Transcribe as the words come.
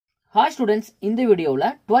Hi students, இந்த வீடியோவில்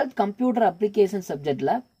 12th computer application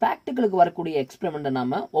சப்ஜெக்டில் ப்ராக்டிக்கலுக்கு வரக்கூடிய எக்ஸ்பெரிமெண்ட்டை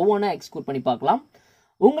நாம் ஒவ்வொன்றா எக்ஸ்க்யூட் பண்ணி பார்க்கலாம்.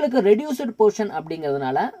 உங்களுக்கு ரெடியூஸ்டு போர்ஷன்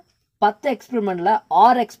அப்படிங்கிறதுனால 10 எக்ஸ்பெரிமெண்ட்டில்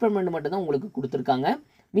 6 எக்ஸ்பெரிமெண்ட் மட்டும்தான் உங்களுக்கு கொடுத்துருக்காங்க,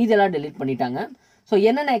 மீதெல்லாம் டெலீட் பண்ணிட்டாங்க. ஸோ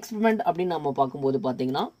என்னென்ன எக்ஸ்பெரிமெண்ட் அப்படின்னு நம்ம பார்க்கும்போது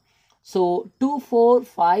பார்த்தீங்கன்னா, ஸோ 2, 4,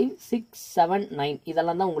 5, 6, 7, 9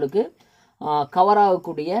 இதெல்லாம் தான் உங்களுக்கு கவர்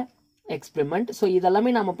ஆகக்கூடிய எக்ஸ்பெரிமெண்ட். ஸோ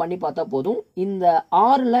இதெல்லாமே நம்ம பண்ணி பார்த்தா போதும். இந்த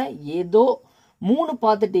 6ல் ஏதோ 3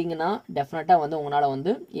 பார்த்துட்டிங்கன்னா டெஃபினட்டாக வந்து உங்களால்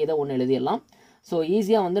வந்து ஏதோ ஒன்று எழுதிடலாம். ஸோ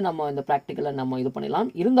ஈஸியாக வந்து நம்ம இந்த ப்ராக்டிக்கலை நம்ம இது பண்ணிடலாம்.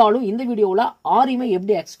 இருந்தாலும் இந்த வீடியோவில் 6யுமே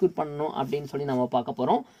எப்படி எக்ஸிக்யூட் பண்ணணும் அப்படின்னு சொல்லி நம்ம பார்க்க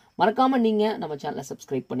போகிறோம். மறக்காமல் நீங்கள் நம்ம சேனலை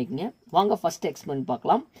சப்ஸ்கிரைப் பண்ணிக்கங்க. வாங்க ஃபஸ்ட் எக்ஸ்பெரிமெண்ட்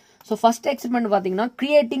பார்க்கலாம். ஸோ ஃபஸ்ட் எக்ஸ்பெரிமெண்ட் பார்த்தீங்கன்னா,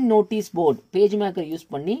 creating notice board page maker use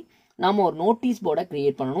பண்ணி நாம் ஒரு நோட்டீஸ் போர்டை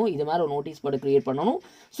கிரியேட் பண்ணணும். இது மாதிரி ஒரு நோட்டீஸ் போர்டை கிரியேட் பண்ணணும்.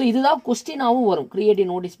 ஸோ இதுதான் கொஸ்டினாகவும் வரும்,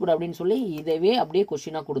 கிரியேட்டிவ் நோட்டீஸ் போர்டு அப்படின்னு சொல்லி இதவே அப்படியே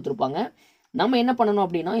கொஸ்டினாக கொடுத்துருப்பாங்க. நம்ம என்ன பண்ணணும்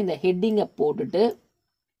அப்படின்னா, இந்த ஹெட்டிங்கை போட்டுட்டு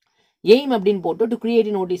எய்ம் அப்படின்னு போட்டு டு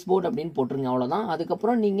கிரியேட்டிவ் நோட்டீஸ் போர்டு அப்படின்னு போட்டுருங்க, அவ்வளோதான்.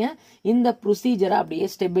 அதுக்கப்புறம் நீங்கள் இந்த ப்ரொசீஜரை அப்படியே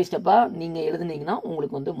ஸ்டெப் பை ஸ்டெப்பாக நீங்கள் எழுதுனீங்கன்னா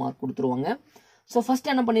உங்களுக்கு வந்து மார்க் கொடுத்துருவாங்க. ஸோ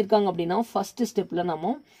ஃபஸ்ட் என்ன பண்ணியிருக்காங்க அப்படின்னா, ஃபஸ்ட்டு ஸ்டெப்பில்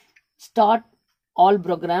நம்ம start all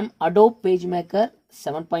program Adobe page maker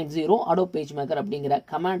 7.0 Adobe page maker அப்படிங்கிற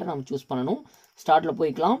கமாண்டை நம்ம சூஸ் பண்ணணும். ஸ்டார்ட்டில்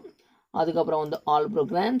போய்க்கலாம். அதுக்கப்புறம் வந்து all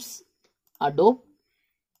programs Adobe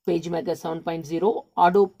page maker 7.0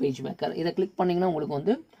 Adobe page maker இதை கிளிக் பண்ணிங்கன்னா உங்களுக்கு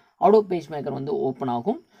வந்து அடோப் பேஜ் மேக்கர் வந்து ஓப்பன்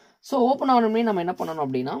ஆகும். ஸோ ஓப்பன் ஆகணுமே நம்ம என்ன பண்ணணும்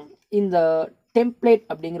அப்படின்னா, இந்த டெம்ப்ளேட்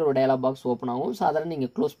அப்படிங்கிற ஒரு டயலாக் பாக்ஸ் ஓப்பன் ஆகும். ஸோ அதெல்லாம்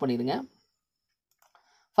நீங்கள் க்ளோஸ் பண்ணிடுங்க.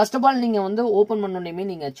 ஃபர்ஸ்ட் ஆஃப் ஆல் நீங்கள் வந்து ஓப்பன் பண்ணோடனே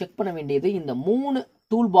நீங்கள் செக் பண்ண வேண்டியது இந்த 3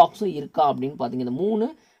 டூல் பாக்ஸும் இருக்கா அப்படின்னு பார்த்தீங்க. இந்த 3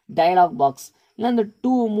 டயலாக் பாக்ஸ் இல்லை இந்த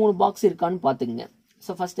 3 பாக்ஸ் இருக்கான்னு பார்த்துக்குங்க.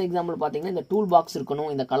 ஸோ ஃபர்ஸ்ட் எக்ஸாம்பிள் பார்த்தீங்கன்னா, இந்த டூல் பாக்ஸ் இருக்கணும்,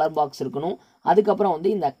 இந்த கலர் பாக்ஸ் இருக்கணும், அதுக்கப்புறம் வந்து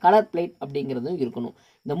இந்த கலர் பிளேட் அப்படிங்கிறதும் இருக்கணும்.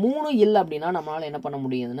 இந்த 3 இல்லை அப்படின்னா நம்மளால் என்ன பண்ண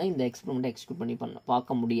முடியாதுன்னா இந்த எக்ஸ்பெரிமெண்ட்டை எக்ஸிக்யூட் பண்ணி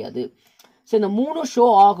பார்க்க முடியாது. ஸோ இந்த 3 ஷோ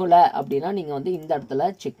ஆகலை அப்படின்னா நீங்கள் வந்து இந்த இடத்துல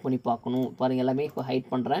செக் பண்ணி பார்க்கணும். பாருங்கள், எல்லாமே இப்போ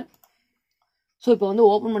ஹைட் பண்ணுறேன். ஸோ இப்போ வந்து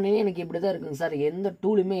ஓப்பன் பண்ணி எனக்கு இப்படி தான் இருக்குங்க சார், எந்த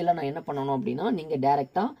டூலுமே இல்லை, நான் என்ன பண்ணணும் அப்படின்னா, நீங்கள்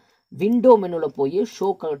டேரெக்டாக விண்டோ மெனுவில் போய் ஷோ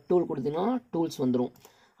டூல் கொடுத்தீங்கன்னா டூல்ஸ் வந்துடும்.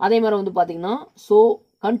 அதே மாதிரி வந்து பார்த்தீங்கன்னா, ஸோ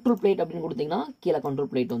கண்ட்ரோல் பிளேட் அப்படின்னு கொடுத்தீங்கன்னா கீழே கண்ட்ரோல்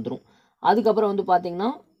பிளேட் வந்துடும். அதுக்கப்புறம் வந்து பார்த்தீங்கன்னா,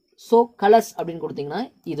 ஸோ கலர்ஸ் அப்படின்னு கொடுத்தீங்கன்னா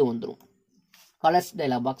இது வந்துடும், கலர்ஸ்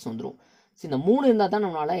டயலாக் பாக்ஸ் வந்துடும். ஸோ இந்த 3 இருந்தால் தான்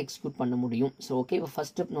நம்மளால் எக்ஸிக்யூட் பண்ண முடியும். ஸோ ஓகே, இப்போ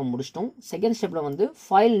ஃபஸ்ட் ஸ்டெப் நம்ம முடிச்சிட்டோம். செகண்ட் ஸ்டெப்பில் வந்து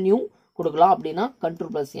ஃபைல் நியூ கொடுக்கலாம், அப்படின்னா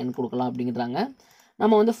Ctrl+N கொடுக்கலாம் அப்படிங்கிறாங்க.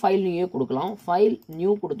 நம்ம வந்து ஃபைல் நியூவே கொடுக்கலாம். ஃபைல்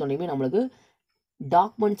நியூ கொடுத்தோன்னே நம்மளுக்கு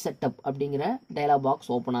டாக்குமெண்ட் செட்டப் அப்படிங்கிற டயலாக்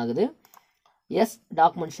பாக்ஸ் ஓப்பன் ஆகுது. எஸ்,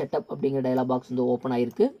 டாக்குமெண்ட் செட்டப் அப்படிங்கிற டயலாக் பாக்ஸ் வந்து ஓப்பன்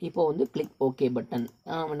ஆகிருக்கு. இப்போ வந்து கிளிக் ஓகே பட்டன்.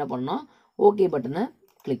 நம்ம என்ன பண்ணோம், ஓகே பட்டனை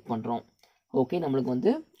கிளிக் பண்ணுறோம். ஓகே, நம்மளுக்கு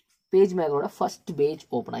வந்து பேஜ் மேக்கரோட ஃபர்ஸ்ட் பேஜ்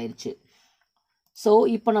ஓப்பன் ஆயிடுச்சு. ஸோ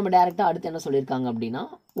இப்போ நம்ம டேரெக்டாக அடுத்து என்ன சொல்லியிருக்காங்க அப்படின்னா,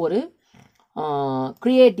 ஒரு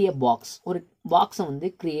கிரியேட்டிவ் பாக்ஸ், ஒரு பாக்ஸை வந்து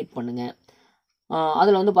கிரியேட் பண்ணுங்கள்.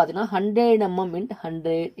 அதில் வந்து பார்த்தீங்கன்னா 100 mm ×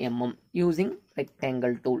 100 mm using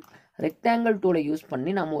rectangle tool. Rectangle டூலை யூஸ்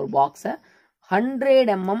பண்ணி நம்ம ஒரு பாக்ஸை 100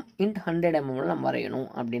 mm × 100 mm நம்ம வரையணும்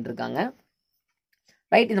அப்படின்ட்டு இருக்காங்க.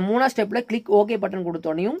 ரைட், இந்த 3ஆவது ஸ்டெப்பில் click okay button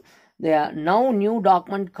கொடுத்தோன்னையும் now new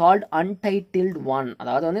document called untitled 1,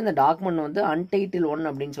 அதாவது வந்து இந்த டாக்குமெண்ட் வந்து அன்டைட்டில் 1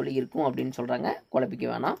 அப்படின்னு சொல்லி இருக்கும் அப்படின்னு சொல்கிறாங்க, குழப்பிக்க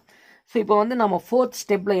வேணாம். ஸோ இப்போ வந்து நம்ம 4th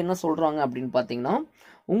ஸ்டெப்பில் என்ன சொல்கிறாங்க அப்படின்னு பார்த்தீங்கன்னா,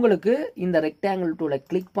 உங்களுக்கு இந்த ரெக்டாங்கிள் டூலை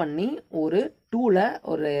கிளிக் பண்ணி ஒரு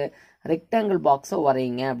ஒரு ரெக்டாங்கிள் பாக்ஸை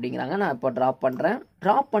வரையுங்க அப்படிங்கிறாங்க. நான் இப்போ ட்ராப் பண்ணுறேன்.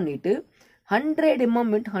 ட்ராப் பண்ணிவிட்டு 100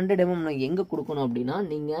 mm × 100 mm நான் எங்கே கொடுக்கணும் அப்படின்னா,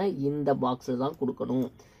 நீங்கள் இந்த பாக்ஸில் தான் கொடுக்கணும்.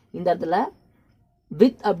 இந்த இடத்துல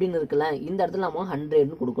வித் அப்படின்னு இருக்குல்ல, இந்த இடத்துல நம்ம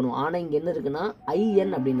 100ன்னு கொடுக்கணும். ஆனால் இங்கே என்ன இருக்குன்னா IN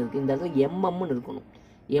அப்படின்னு இருக்குது, இந்த இடத்துல MM இருக்கணும்.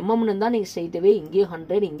 MM இருந்தால் நீங்கள் ஸ்ட்ரைட்டாகவே இங்கேயும்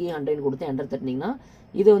 100 இங்கேயும் 100 கொடுத்து என்டர் தட்டினீங்கன்னா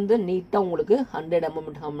இது வந்து நீட்டாக உங்களுக்கு 100 mm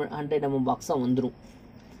 × 100 mm பாக்ஸாக வந்துடும்.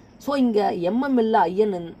 ஸோ இங்கே MM இல்லை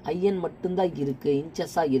IN மட்டும்தான் இருக்குது,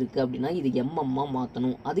 இன்ச்சஸாக இருக்குது அப்படின்னா இது MM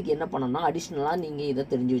மாற்றணும். அதுக்கு என்ன பண்ணணும்னா, அடிஷ்னலாக நீங்கள் இதை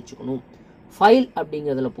தெரிஞ்சு வச்சுக்கணும். ஃபைல்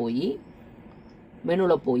அப்படிங்கிறதுல போய்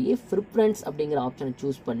மெனுவில் போய் ப்ரிஃபரன்ஸ் அப்படிங்கிற ஆப்ஷனை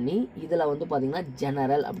சூஸ் பண்ணி இதில் வந்து பார்த்தீங்கன்னா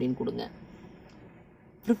ஜெனரல் அப்படின்னு கொடுங்க.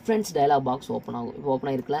 ப்ரிஃபரன்ஸ் டயலாக் பாக்ஸ் ஓப்பன் ஆகும். இப்போ ஓப்பன்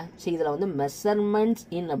ஆகிருக்குல்ல. ஸோ இதில் வந்து மெஷர்மெண்ட்ஸ்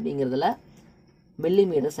இன் அப்படிங்கிறதுல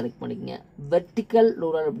மில்லிமீட்டர் செலக்ட் பண்ணிக்கங்க. வெர்டிக்கல்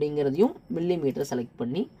ரூலர் அப்படிங்கிறதையும் மில்லிமீட்டர் செலக்ட்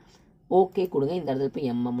பண்ணி ஓகே கொடுங்க. இந்த இடத்துல இப்போ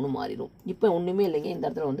MMன்னு மாறிடும். இப்போ ஒன்றுமே இல்லைங்க, இந்த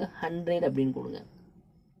இடத்துல வந்து 100 அப்படின்னு கொடுங்க.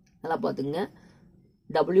 நல்லா பார்த்துங்க,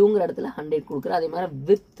 டபிள்யூங்கிற இடத்துல 100 கொடுக்குற, அதே மாதிரி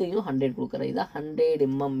வித்தையும் 100 கொடுக்குற. இதான் 100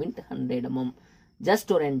 mm × 100 mm.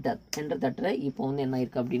 ஜஸ்ட் ஒரு என்டர் தட்டுற. இப்போ வந்து என்ன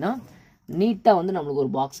இருக்குது அப்படின்னா, நீட்டாக வந்து நம்மளுக்கு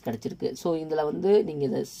ஒரு பாக்ஸ் கிடச்சிருக்கு. ஸோ இதில் வந்து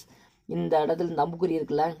நீங்கள் இந்த இடத்துல நம்புக்குறி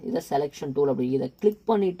இருக்குல்ல, இதை செலெக்ஷன் டூல் அப்படி இதை கிளிக்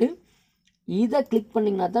பண்ணிவிட்டு இதை கிளிக்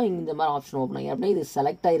பண்ணிங்கன்னா தான் இந்த மாதிரி ஆப்ஷன் ஓப்பன் ஆகி, அப்படின்னா இது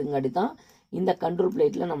செலக்ட் ஆகிருங்காட்டி தான் இந்த கண்ட்ரோல்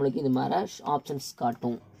பிளேட்டில் நம்மளுக்கு இது மாதிரி ஆப்ஷன்ஸ்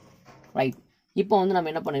காட்டும். ரைட், இப்போ வந்து நம்ம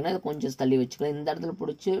என்ன பண்ணிங்கன்னா இதை கொஞ்சம் தள்ளி வச்சுக்கலாம். இந்த இடத்துல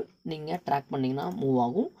பிடிச்சி நீங்கள் ட்ராக் பண்ணிங்கன்னா மூவ்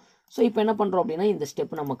ஆகும். ஸோ இப்போ என்ன பண்ணுறோம் அப்படின்னா இந்த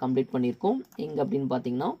ஸ்டெப் நம்ம கம்ப்ளீட் பண்ணியிருக்கோம். எங்கே அப்படின்னு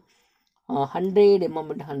பார்த்தீங்கன்னா 100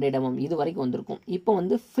 mm × 100 mm இது வரைக்கும் வந்திருக்கும். இப்போ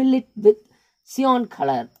வந்து fill it with cyan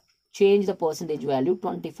color, change the percentage value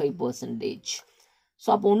 25%. So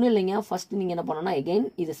அப்போ ஒன்றும் இல்லைங்க, ஃபஸ்ட்டு நீங்கள் என்ன பண்ணணும்னா எகெயின்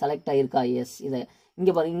இது செலக்ட் ஆகிருக்கா, எஸ். இதை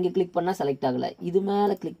இங்கே பாருங்கள், இங்கே கிளிக் பண்ணால் செலக்ட் ஆகலை, இது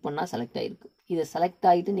மேலே கிளிக் பண்ணால் செலக்ட் ஆகிருக்கு. இதை செலக்ட்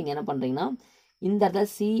ஆகிட்டு நீங்கள் என்ன பண்ணுறீங்கன்னா இந்த இடத்துல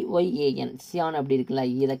CYAN சியான் அப்படி இருக்குல்ல,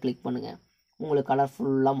 இதை கிளிக் பண்ணுங்கள், உங்களுக்கு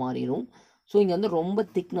கலர்ஃபுல்லாக மாறிடும். ஸோ இங்கே வந்து ரொம்ப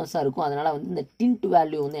திக்னஸாக இருக்கும். அதனால் வந்து இந்த டிண்ட்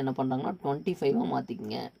வேல்யூ வந்து என்ன பண்ணுறாங்கன்னா 25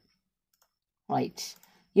 மாற்றிக்குங்க. ரைட்,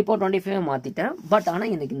 இப்போ 25 மாற்றிட்டேன். பட்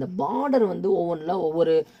ஆனால் எனக்கு இந்த பார்டர் வந்து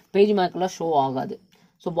ஒவ்வொரு பேஜ் மேக்கெலாம் ஷோ ஆகாது.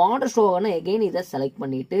 ஸோ பார்டர் ஷோ ஆகணும், எகெயின் இதை செலக்ட்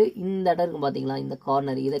பண்ணிவிட்டு இந்த இடம் இருக்கும் பார்த்தீங்களா, இந்த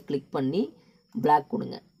கார்னர் இதை கிளிக் பண்ணி பிளாக்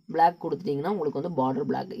கொடுங்க. பிளாக் கொடுத்துட்டிங்கன்னா உங்களுக்கு வந்து பார்டர்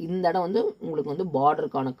பிளாக். இந்த இடம் வந்து உங்களுக்கு வந்து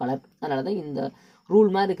பார்டருக்கான கலர். அதனால தான் இந்த ரூல்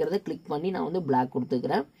மாதிரி இருக்கிறத கிளிக் பண்ணி நான் வந்து பிளாக்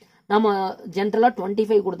கொடுத்துக்கிறேன். நம்ம ஜென்ரலாக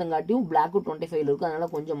 25 கொடுத்தங்காட்டியும் பிளாக்கு 25 இருக்கும்.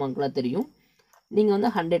 அதனால் கொஞ்சம் மக்களாக தெரியும். நீங்கள்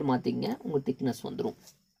வந்து 100 மாற்றிங்க, உங்களுக்கு திக்னஸ் வந்துடும்.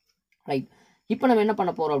 ரைட், இப்போ நம்ம என்ன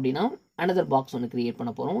பண்ண போகிறோம் அப்படின்னா அனதர் பாக்ஸ் ஒன்று க்ரியேட்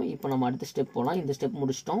பண்ண போகிறோம். இப்போ நம்ம அடுத்த ஸ்டெப் போகலாம். இந்த ஸ்டெப்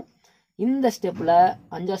முடிச்சிட்டோம். இந்த ஸ்டெப்பில்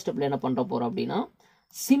 5வது ஸ்டெப்பில் என்ன பண்ணுற போகிறோம் அப்படின்னா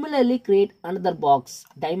similarly create another box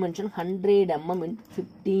dimension 100 mm ×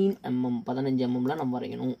 15 mm 15 mmல நம்ம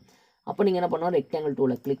வரையணும். அப்போ நீங்கள் என்ன பண்ணணும், ரெக்டாங்கிள்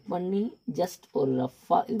டூவில் கிளிக் பண்ணி ஜஸ்ட் ஒரு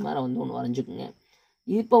ரஃபாக இது மாதிரி வந்து ஒன்று வரைஞ்சிக்குங்க.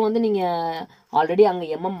 இப்போ வந்து நீங்கள் ஆல்ரெடி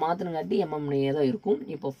அங்கே மாற்றினங்காட்டி எம்எம்லேயே தான் இருக்கும்.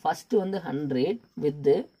 இப்போ ஃபஸ்ட்டு வந்து 100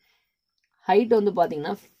 வித்து ஹைட் வந்து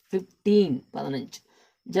பார்த்தீங்கன்னா 15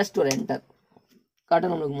 ஜஸ்ட் ஒரு என்டர் காட்ட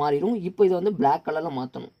நம்மளுக்கு மாறிடும். இப்போ இது வந்து பிளாக் கலரில்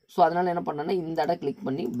மாற்றணும். ஸோ அதனால் என்ன பண்ணேன்னா இந்த இடம் கிளிக்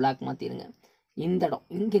பண்ணி பிளாக் மாற்றிடுங்க. இந்த இடம்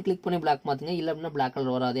இங்கே கிளிக் பண்ணி பிளாக் மாற்றுங்க, இல்லை அப்படின்னா பிளாக்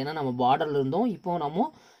கலர் வராது. ஏன்னா நம்ம பார்டரில் இருந்தோம், இப்போ நம்ம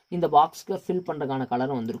இந்த பாக்ஸ்க்கு ஃபில் பண்ணுறதுக்கான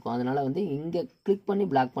கலரும் வந்திருக்கும். அதனால் வந்து இங்கே கிளிக் பண்ணி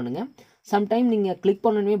பிளாக் பண்ணுங்கள். சம்டைம் நீங்கள் கிளிக்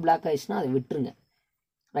பண்ணணுமே பிளாக் ஆயிடுச்சுன்னா அதை விட்டுருங்க.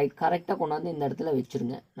 ரைட், கரெக்டாக கொண்டாந்து இந்த இடத்துல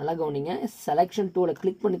வச்சுருங்க. நல்லா கவனிங்க, செலெக்ஷன் டூவில்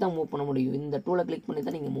கிளிக் பண்ணி தான் மூவ் பண்ண முடியும். இந்த டூவில் கிளிக் பண்ணி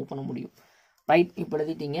தான் நீங்கள் மூவ் பண்ண முடியும். ரைட், இப்போ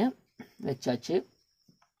எழுதிட்டீங்க, வச்சாச்சு.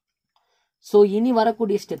 ஸோ இனி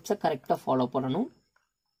வரக்கூடிய ஸ்டெப்ஸை கரெக்டாக ஃபாலோ பண்ணணும்.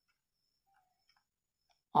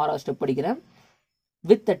 6வது ஸ்டெப் படிக்கிறேன்.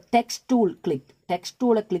 With the text tool text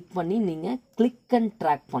டூலை கிளிக் பண்ணி நீங்கள் கிளிக் அண்ட்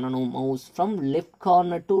ட்ராக் பண்ணணும் mouse from left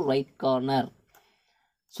corner to right corner.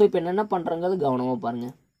 So இப்போ என்னென்ன பண்ணுறங்கிறது கவனமாக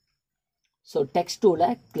பாருங்கள். ஸோ டெக்ஸ்ட் டூலை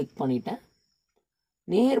கிளிக் பண்ணிட்டேன்.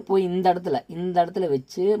 நேர் போய் இந்த இடத்துல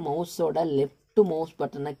வச்சு மவுஸோட லெஃப்ட் மவுஸ்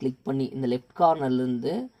பட்டனை கிளிக் பண்ணி இந்த லெஃப்ட்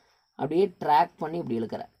கார்னர்லேருந்து அப்படியே ட்ராக் பண்ணி இப்படி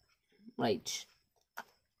இழுக்கிறேன். ரைட்,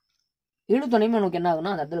 இழுத்தோனையுமே எனக்கு என்ன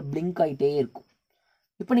ஆகுனா அந்த இடத்துல பிளிங்க் ஆகிட்டே இருக்கும்.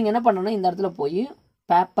 இப்போ நீங்கள் என்ன பண்ணணும்னா இந்த இடத்துல போய்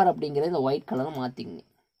பேப்பர் அப்படிங்கிற இந்த ஒயிட் கலரை மாற்றிங்க.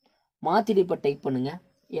 மாற்றிட்டு இப்போ டைப் பண்ணுங்கள்.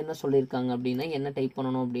 என்ன சொல்லியிருக்காங்க அப்படின்னா, என்ன டைப்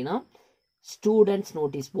பண்ணணும் அப்படின்னா ஸ்டூடெண்ட்ஸ்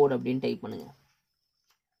நோட்டீஸ் போர்டு அப்படின்னு டைப் பண்ணுங்கள்.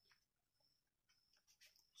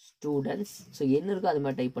 ஸ்டூடெண்ட்ஸ், ஸோ என்ன இருக்கோ அது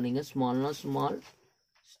மாதிரி டைப் பண்ணுங்க. ஸ்மால்னா ஸ்மால்,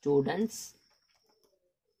 ஸ்டூடெண்ட்ஸ்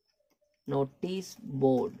நோட்டீஸ்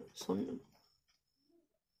போர்டு சொன்ன.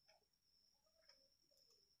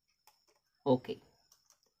 ஓகே,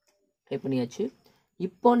 டைப் பண்ணியாச்சு.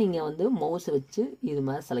 இப்போ நீங்கள் வந்து மவுஸை வச்சு இது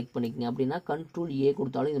மாதிரி செலக்ட் பண்ணிக்கங்க. அப்படின்னா கண்ட்ரோல் A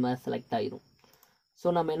கொடுத்தாலும் இது மாதிரி செலக்ட் ஆயிரும். ஸோ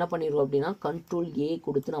நம்ம என்ன பண்ணிடுவோம் அப்படின்னா கண்ட்ரோல் A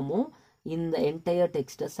கொடுத்து நம்ம இந்த என்டையர்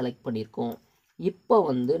டெக்ஸ்ட்டை செலக்ட் பண்ணியிருக்கோம். இப்போ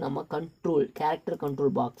வந்து நம்ம கேரக்டர்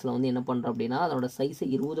கண்ட்ரோல் பாக்ஸில் வந்து என்ன பண்ணுறோம் அப்படின்னா அதோட சைஸை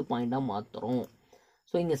 20 பாயிண்டாக மாற்றுறோம்.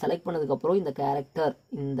 ஸோ இங்கே செலக்ட் பண்ணதுக்கப்புறம் இந்த கேரக்டர்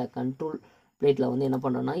இந்த கண்ட்ரோல் பிளேட்டில் வந்து என்ன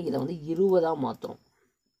பண்ணுறோன்னா இதை வந்து 20 மாற்றுறோம்.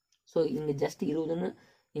 ஸோ இங்கே ஜஸ்ட் 20ன்னு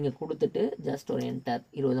இங்கே கொடுத்துட்டு ஜஸ்ட் ஒரு என்டர்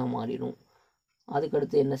 20 மாறிடும்.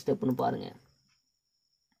 அதுக்கடுத்து என்ன ஸ்டெப்னு பாருங்கள்.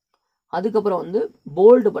 அதுக்கப்புறம் வந்து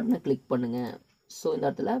போல்டு பட்டனை கிளிக் பண்ணுங்கள். ஸோ இந்த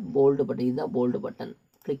இடத்துல போல்டு பட்டன், இதுதான் போல்டு பட்டன்,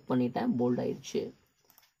 கிளிக் பண்ணிட்டேன், போல்டு ஆயிடுச்சு.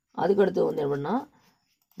 அதுக்கடுத்து வந்து எப்படின்னா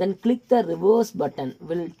தென் click the reverse button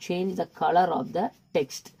will change the colour of the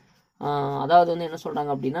text. அதாவது வந்து என்ன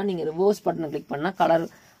சொல்கிறாங்க அப்படின்னா நீங்கள் ரிவர்ஸ் பட்டனை கிளிக் பண்ணால் கலர்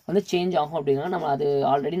வந்து சேஞ்ச் ஆகும் அப்படின்னா நம்ம அது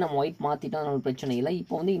ஆல்ரெடி நம்ம ஒயிட் மாற்றிட்டோம், நம்மளுக்கு பிரச்சனை இல்லை.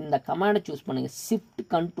 இப்போ வந்து இந்த கமாண்டை சூஸ் பண்ணுங்கள். ஷிஃப்ட்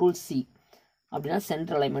கண்ட்ரோல் C அப்படின்னா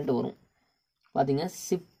சென்டர் அலைன்மெண்ட் வரும். பார்த்தீங்க,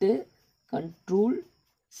 shift control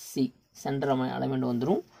C centre alignment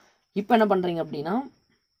வந்துடும். இப்போ என்ன பண்ணுறீங்க அப்படின்னா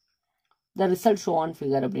the result show on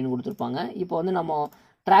figure அப்படின்னு கொடுத்துருப்பாங்க. இப்போ வந்து நம்ம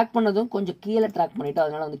ட்ராக் பண்ணதும் கொஞ்சம் கீழே ட்ராக் பண்ணிவிட்டு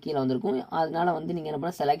அதனால் வந்து கீழே வந்திருக்கும். அதனால் வந்து நீங்கள் என்ன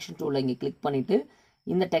பண்ணால் செலெக்ஷன் டூலில் இங்கே கிளிக் பண்ணிவிட்டு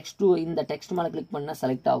இந்த டெக்ஸ்ட் மேலே கிளிக் பண்ணால்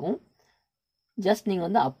செலக்ட் ஆகும். ஜஸ்ட் நீங்கள்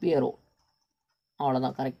வந்து அப்பியரோ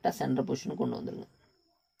அவ்வளோதான், கரெக்டாக சென்டர் பொசிஷன் கொண்டு வந்துடுங்க.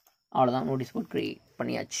 அவ்வளோதான், நோட்டீஸ் போர்ட் க்ரியேட்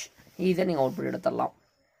பண்ணியாச்சு. இதை நீங்கள் அவுட்புட் எடுத்துடலாம்.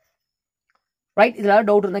 ரைட், இதில்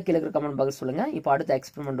டவுட் இருந்தால் கீழே இருக்கிற கமெண்ட் பாக்ஸ் சொல்லுங்கள். இப்போ அடுத்த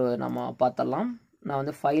எக்ஸ்பெரிமெண்ட் நம்ம பார்த்துடலாம். நான்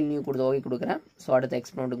வந்து ஃபைல் நியூ கொடுத்து ஓகே கொடுக்குறேன். ஸோ அடுத்த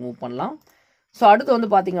எக்ஸ்பெரிமெண்ட்டுக்கு மூவ் பண்ணலாம். ஸோ அடுத்து வந்து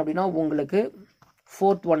பார்த்திங்க அப்படின்னா உங்களுக்கு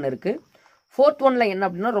 4th ஒன் இருக்குது. ஃபோர்த் ஒன்ல என்ன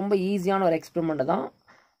அப்படின்னா ரொம்ப ஈஸியான ஒரு எக்ஸ்பெரிமெண்ட் தான்.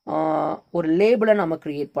 ஒரு லேபிளை நம்ம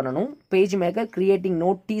கிரியேட் பண்ணணும். பேஜ் மேக்கர் கிரியேட்டிங்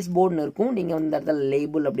நோட்டீஸ் போர்டுன்னு இருக்கும். நீங்கள் வந்து இந்த இடத்துல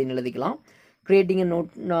லேபிள் அப்படின்னு எழுதிக்கலாம்.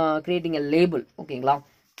 கிரியேட்டிங் எ லேபிள். ஓகேங்களா?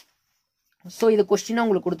 ஸோ இது கொஸ்டினாக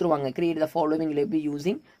உங்களுக்கு கொடுத்துருவாங்க. Create the following label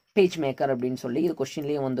using page maker அப்படின்னு சொல்லி இது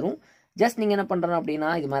கொஸ்டின்லேயே வந்துடும். ஜஸ்ட் நீங்கள் என்ன பண்ணுறோம் அப்படின்னா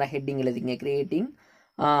இது மாதிரி ஹெட்டிங் எழுதிங்க. கிரியேட்டிங்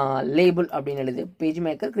லேபிள் அப்படின்னு எழுதி பேஜ்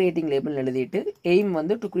மேக்கர் கிரியேட்டிங் லேபிள் எழுதிட்டு எய்ம்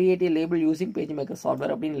வந்து to create A label using page maker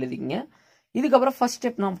software அப்படின்னு எழுதிங்க. இதுக்கப்புறம் ஃபர்ஸ்ட்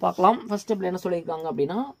ஸ்டெப் நம்ம பார்க்கலாம். ஃபர்ஸ்ட் ஸ்டெப்பில் என்ன சொல்லியிருக்காங்க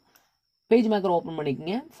அப்படின்னா பேஜ் மேக்கர் ஓப்பன்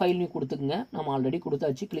பண்ணிக்கோங்க, ஃபைல் கொடுத்துக்குங்க. நம்ம ஆல்ரெடி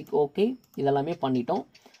கொடுத்தாச்சு. Click okay. இதெல்லாமே பண்ணிட்டோம்.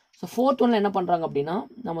 ஸோ ஃபோர்த் ஒன்ல என்ன பண்ணுறாங்க அப்படின்னா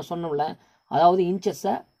நம்ம சொன்னோம்ல, அதாவது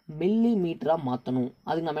இன்ச்சஸை மில்லி மீட்டராக மாற்றணும்.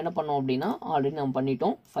 அதுக்கு நம்ம என்ன பண்ணோம் அப்படின்னா ஆல்ரெடி நம்ம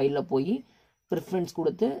பண்ணிட்டோம். ஃபைலில் போய் ப்ரிஃபரன்ஸ்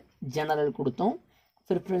கொடுத்து ஜெனரல் கொடுத்தோம்.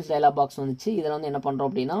 ப்ரிஃபரன்ஸ் டயலாக் பாக்ஸ் வந்துச்சு. இதில் வந்து என்ன பண்ணுறோம்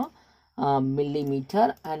அப்படின்னா milli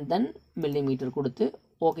metre and then milli metre கொடுத்து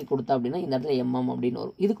ஓகே கொடுத்தா அப்படின்னா இந்த இடத்துல எம்எம் அப்படின்னு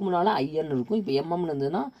வரும். இதுக்கு முன்னால் ஐஎன் இருக்கும். இப்போ எம்எம்னு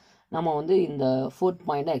இருந்ததுன்னா நம்ம வந்து இந்த ஃபோர்த்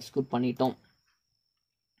பாயிண்ட்டை எக்ஸிக்யூட் பண்ணிட்டோம்.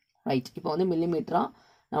 ரைட். இப்போ வந்து மில்லி மீட்டராக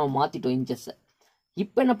நம்ம மாற்றிட்டோம் இன்ச்சஸை.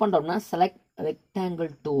 இப்போ என்ன பண்ணுறோம்னா select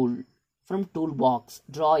rectangle tool from tool box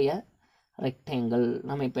draw a rectangle.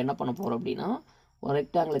 நம்ம இப்போ என்ன பண்ண போகிறோம் அப்படின்னா ஒரு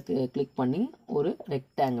ரெக்டாங்கிளுக்கு கிளிக் பண்ணி ஒரு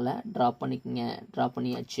ரெக்டாங்கிளை ட்ரா பண்ணிக்கோங்க. ட்ரா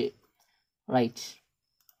பண்ணியாச்சு. ரைட்.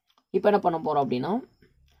 இப்போ என்ன பண்ண போகிறோம் அப்படின்னா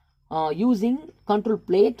using control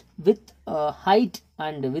played with height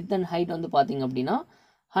and with and height வந்து பார்த்தீங்க அப்படின்னா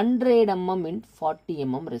 100 mm and 40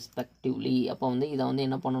 mm ரெஸ்பெக்டிவ்லி. அப்போ வந்து இதை வந்து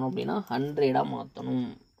என்ன பண்ணணும் அப்படின்னா 100ஆக மாற்றணும்.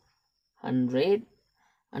 100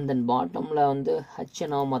 அண்ட் தென் பாட்டமில் வந்து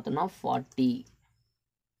ஹெச்எனாக மாற்றினா 40.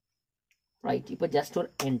 ரைட். இப்போ ஜஸ்ட் ஒரு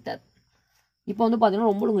என்டர். இப்போ வந்து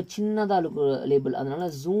பார்த்தீங்கன்னா ரொம்ப சின்னதாக இருக்கும் லேபிள். அதனால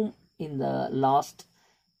ஜூம் இந்த லாஸ்ட்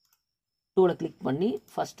டூவில் கிளிக் பண்ணி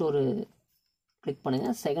ஃபஸ்ட் ஒரு கிளிக்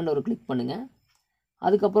பண்ணுங்கள், செகண்ட் ஒரு கிளிக் பண்ணுங்கள்.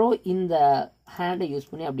 அதுக்கப்புறம் இந்த ஹேண்டை யூஸ்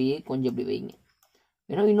பண்ணி அப்படியே கொஞ்சம் அப்படி வைங்க.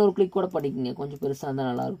 ஏன்னா இன்னொரு கிளிக் கூட பண்ணிக்கோங்க, கொஞ்சம் பெருசாக இருந்தால்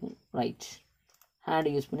நல்லாயிருக்கும். ரைட்.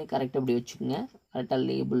 ஹேண்டை யூஸ் பண்ணி கரெக்டாக அப்படி வச்சுக்கோங்க. கரெக்டாக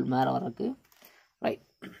லேபிள் மேலே வர்றதுக்கு. ரைட்.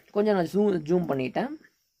 கொஞ்சம் நான் ஜூம் பண்ணிட்டேன்.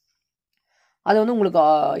 அது வந்து உங்களுக்கு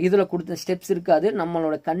இதில் கொடுத்த ஸ்டெப்ஸ் இருக்காது.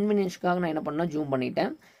 நம்மளோட கன்வீனியன்ஸ்க்காக நான் என்ன பண்ணேன் ஜூம்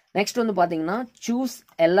பண்ணிட்டேன். நெக்ஸ்ட் வந்து பார்த்தீங்கன்னா சூஸ்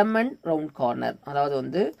எலமெண்ட் ரவுண்ட் கார்னர். அதாவது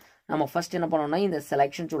வந்து நம்ம ஃபஸ்ட் என்ன பண்ணோம்னா இந்த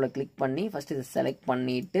செலெக்ஷன் டூலில் கிளிக் பண்ணி ஃபஸ்ட் இதை செலக்ட்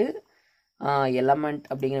பண்ணிவிட்டு எலமெண்ட்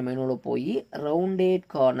அப்படிங்கிற மெனுவில் போய் ரவுண்டேட்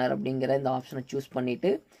கார்னர் அப்படிங்கிற இந்த ஆப்ஷனை சூஸ்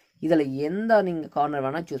பண்ணிவிட்டு இதில் எந்த நீங்கள் கார்னர்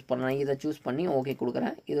வேணால் சூஸ் பண்ணலாம். இதை சூஸ் பண்ணி ஓகே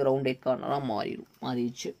கொடுக்குறேன். இது ரவுண்டேட் கார்னராக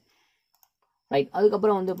மாறிடுச்சு. ரைட்.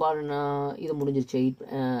 அதுக்கப்புறம் வந்து பாருங்க இது முடிஞ்சிருச்சு.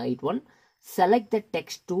 8.1 select the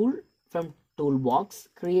text tool from toolbox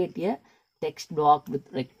create a text block with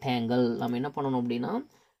rectangle. நம்ம என்ன பண்ணணும் அப்படின்னா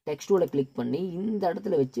text tool கிளிக் பண்ணி இந்த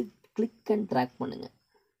இடத்துல வச்சு கிளிக் அண்ட் ட்ராக் பண்ணுங்க.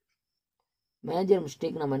 மேஜர்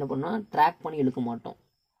மிஸ்டேக் நம்ம என்ன பண்ணோம் ட்ராக் பண்ணி இழுக்க மாட்டோம்.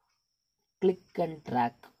 Click and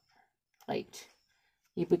track. ரைட்.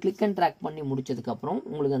 இப்போ கிளிக் அண்ட் ட்ராக் பண்ணி முடிச்சதுக்கப்புறம்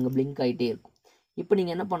உங்களுக்கு அங்கே பிளிங்க் ஆகிட்டே இருக்கும். இப்போ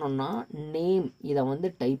நீங்கள் என்ன பண்ணணும்னா நேம் இதை வந்து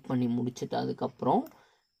டைப் பண்ணி முடிச்சுட்டு அதுக்கப்புறம்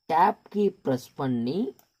டேப் கீ ப்ரெஸ் பண்ணி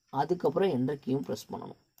அதுக்கப்புறம் என்டர் கீயும் ப்ரெஸ்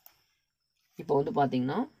பண்ணணும். இப்போ வந்து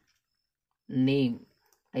பார்த்தீங்கன்னா நேம்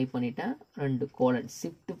டைப் பண்ணிட்டேன். 2 கோலன்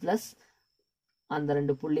ஷிஃப்ட் ப்ளஸ் அந்த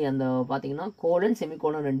 2 புள்ளி அந்த பார்த்தீங்கன்னா கோலன்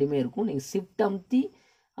செமிகோலன் ரெண்டுமே இருக்கும். நீங்கள் ஷிஃப்ட் அமுத்தி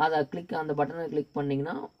அதை அந்த பட்டனை கிளிக்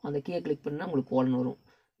பண்ணிங்கன்னா அந்த கீயை கிளிக் பண்ணிங்கன்னா உங்களுக்கு கோலன் வரும்.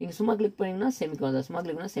 நீங்கள் சும்மா கிளிக் பண்ணிங்கன்னா செமிகோலன், சும்மா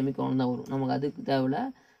கிளிக் பண்ணால் செமிகோலன் தான் வரும். நமக்கு அதுக்கு தேவையில்ல.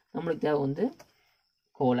 நம்மளுக்கு தேவை வந்து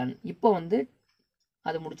கோலன். இப்போ வந்து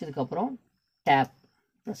அது முடிச்சதுக்கப்புறம் டேப்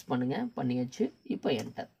ப்ரெஸ் பண்ணுங்கள். பண்ணியாச்சு. இப்போ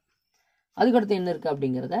என்டர். அதுக்கடுத்து என்ன இருக்குது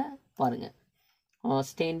அப்படிங்கிறத பாருங்கள்.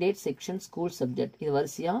 ஸ்டாண்டர்ட் செக்ஷன் ஸ்கூல் சப்ஜெக்ட் இது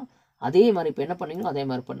வரிசையாக அதே மாதிரி இப்போ என்ன பண்ணீங்களோ அதே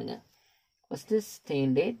மாதிரி பண்ணுங்கள். ஃபஸ்ட்டு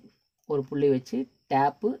ஸ்டாண்டர்ட் ஒரு புள்ளி வச்சு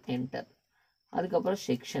டேப்பு என்டர். அதுக்கப்புறம்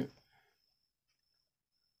செக்ஷன்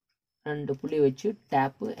 2 புள்ளி வச்சு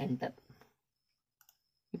டேப்பு என்டர்.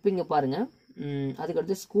 இப்போ இங்கே பாருங்கள்.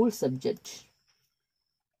 அதுக்கடுத்து school subject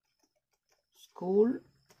school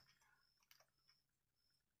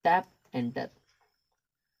tab enter.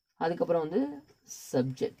 அதுக்கப்புறம் வந்து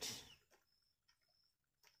சப்ஜெக்ட்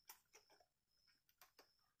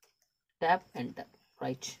டேப் என்டர்.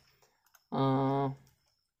 ரைட்.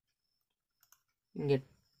 இங்கே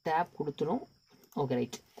டேப் கொடுத்துரும். Okay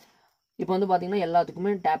right. இப்போ வந்து பார்த்தீங்கன்னா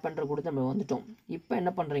எல்லாத்துக்குமே டேப் என்டர் கொடுத்து நம்ம வந்துட்டோம். இப்போ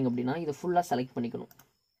என்ன பண்ணுறீங்க அப்படின்னா இதை ஃபுல்லாக செலக்ட் பண்ணிக்கணும்.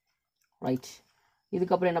 ரைட்.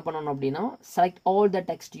 இதுக்கப்புறம் என்ன பண்ணணும் அப்படின்னா select all the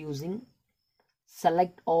text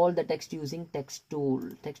using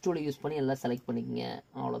text டூலை யூஸ் பண்ணி எல்லாம் செலக்ட் பண்ணிக்கங்க.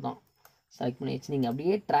 அவ்வளோதான். செலக்ட் பண்ணி வச்சு நீங்கள்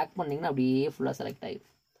அப்படியே ட்ராக் பண்ணிங்கன்னா அப்படியே ஃபுல்லாக செலக்ட் ஆகிடும்.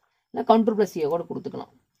 இல்லை Ctrl+A கூட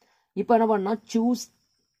கொடுத்துக்கலாம். இப்போ என்ன பண்ணால் சூஸ்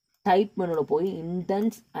டைப் மெனுவில் போய்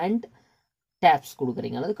இன்டென்ஸ் அண்ட் டேப்ஸ்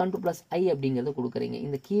கொடுக்குறீங்க. அதாவது Ctrl+I அப்படிங்கிறத கொடுக்குறீங்க.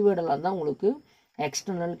 இந்த கீவேர்டெல்லாம் தான் உங்களுக்கு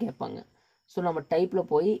எக்ஸ்டர்னல் கேட்பாங்க. ஸோ நம்ம டைப்பில்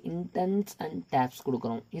போய் இன்டென்ஸ் அண்ட் டேப்ஸ்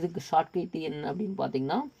கொடுக்குறோம். இதுக்கு ஷார்ட்கட் என்ன அப்படின்னு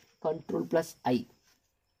பார்த்தீங்கன்னா Ctrl+I.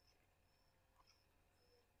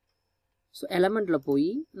 ஸோ எலமெண்ட்டில் போய்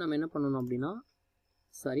நம்ம என்ன பண்ணணும் அப்படின்னா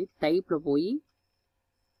டைப்பில்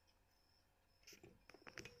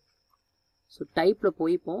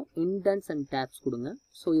போய் இப்போ இன்டென்ஸ் அண்ட் டேப்ஸ் கொடுங்க.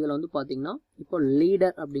 ஸோ இதில் வந்து பார்த்தீங்கன்னா இப்போ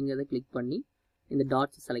லீடர் அப்படிங்கிறத கிளிக் பண்ணி இந்த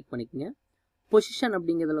டாட்ஸ் செலக்ட் பண்ணிக்கோங்க. பொசிஷன்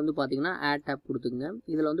அப்படிங்கிறதுல வந்து பார்த்தீங்கன்னா ஆட் டேப் கொடுத்துங்க.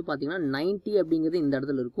 இதில் வந்து பார்த்தீங்கன்னா 90 அப்படிங்கிறது இந்த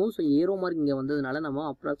இடத்துல இருக்கும். ஸோ ஏரோ மார்க் இங்கே வந்ததுனால நம்ம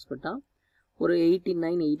அப்ராக்சிமேட்டாக ஒரு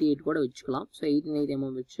 89, 88 கூட வச்சுக்கலாம். ஸோ 89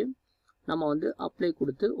 mm வச்சு நம்ம வந்து அப்ளை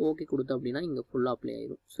கொடுத்து ஓகே கொடுத்தோம் அப்படின்னா இங்கே ஃபுல்லாக அப்ளை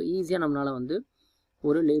ஆயிடும். ஸோ ஈஸியாக நம்மளால் வந்து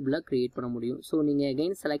ஒரு லேபிளை க்ரியேட் பண்ண முடியும். ஸோ நீங்கள்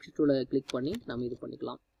அகைன் செலக்ஷன் டூலை கிளிக் பண்ணி நம்ம இது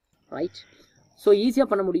பண்ணிக்கலாம். ரைட். ஸோ ஈஸியாக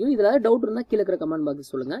பண்ண முடியும். இதில் டவுட் இருந்தால் கீழே இருக்கிற கமெண்ட்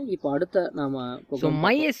பாக்ஸ் சொல்லுங்கள். இப்போ அடுத்த நாம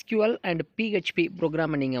MySQL அண்ட் PHP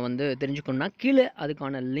ப்ரோக்ராமை நீங்கள் வந்து தெரிஞ்சுக்கணுன்னா கீழே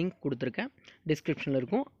அதுக்கான லிங்க் கொடுத்துருக்கேன், டிஸ்கிரிப்ஷனில்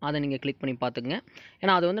இருக்கும். அதை நீங்கள் கிளிக் பண்ணி பார்த்துங்க.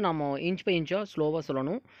 ஏன்னா அது வந்து நம்ம இன்ச் பை இன்ச்சாக ஸ்லோவாக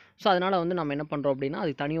சொல்லணும். ஸோ அதனால் வந்து நம்ம என்ன பண்ணுறோம் அப்படின்னா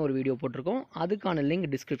அதுக்கு தனியாக ஒரு வீடியோ போட்டிருக்கோம். அதுக்கான லிங்க்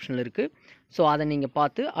டிஸ்கிரிப்ஷனில் இருக்குது. ஸோ அதை நீங்கள்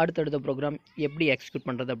பார்த்து அடுத்தடுத்த ப்ரோக்ராம் எப்படி எக்ஸிக்யூட்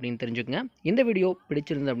பண்ணுறது அப்படின்னு தெரிஞ்சுக்கங்க. இந்த வீடியோ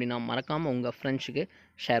பிடிச்சிருந்து அப்படின்னா மறக்காமல் உங்கள் ஃப்ரெண்ட்ஸுக்கு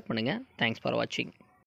ஷேர் பண்ணுங்கள். தேங்க்ஸ் ஃபார் வாட்சிங்.